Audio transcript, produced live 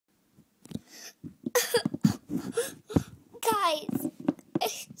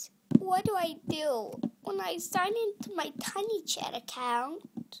what do I do when I sign into my TinyChat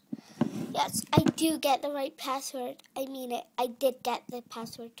account? Yes, I do get the right password. I mean it. I did get the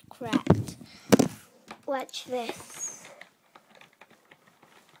password correct. Watch this.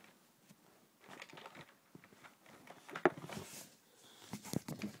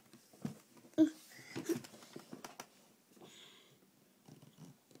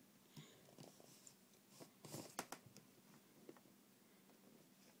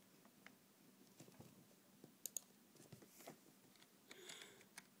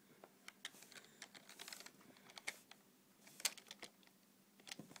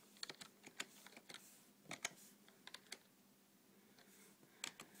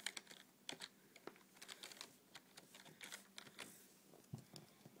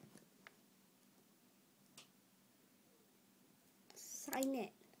 Sign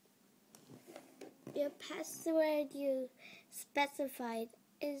it. Your password you specified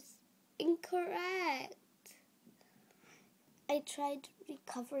is incorrect. I tried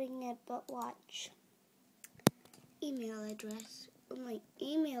recovering it, but watch. Email address. My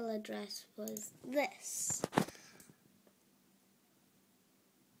email address was this.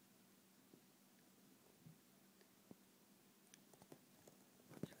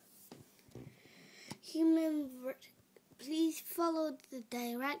 Please follow the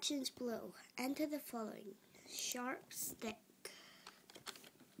directions below. Enter the following. Sharp stick.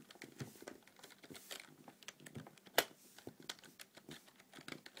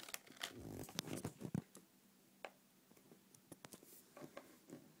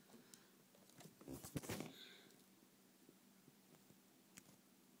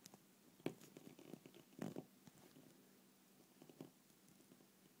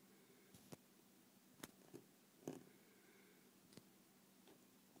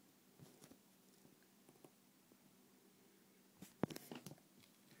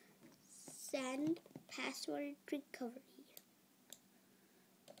 Send password recovery.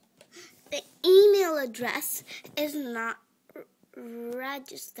 The email address is not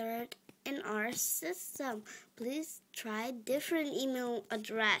registered in our system. Please try a different email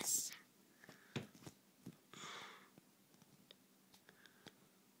address.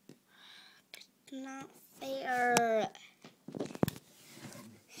 It's not fair.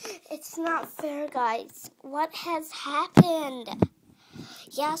 It's not fair, guys. What has happened?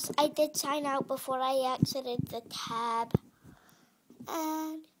 Yes, I did sign out before I exited the tab.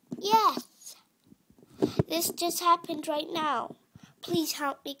 And yes, this just happened right now. Please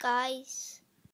help me, guys.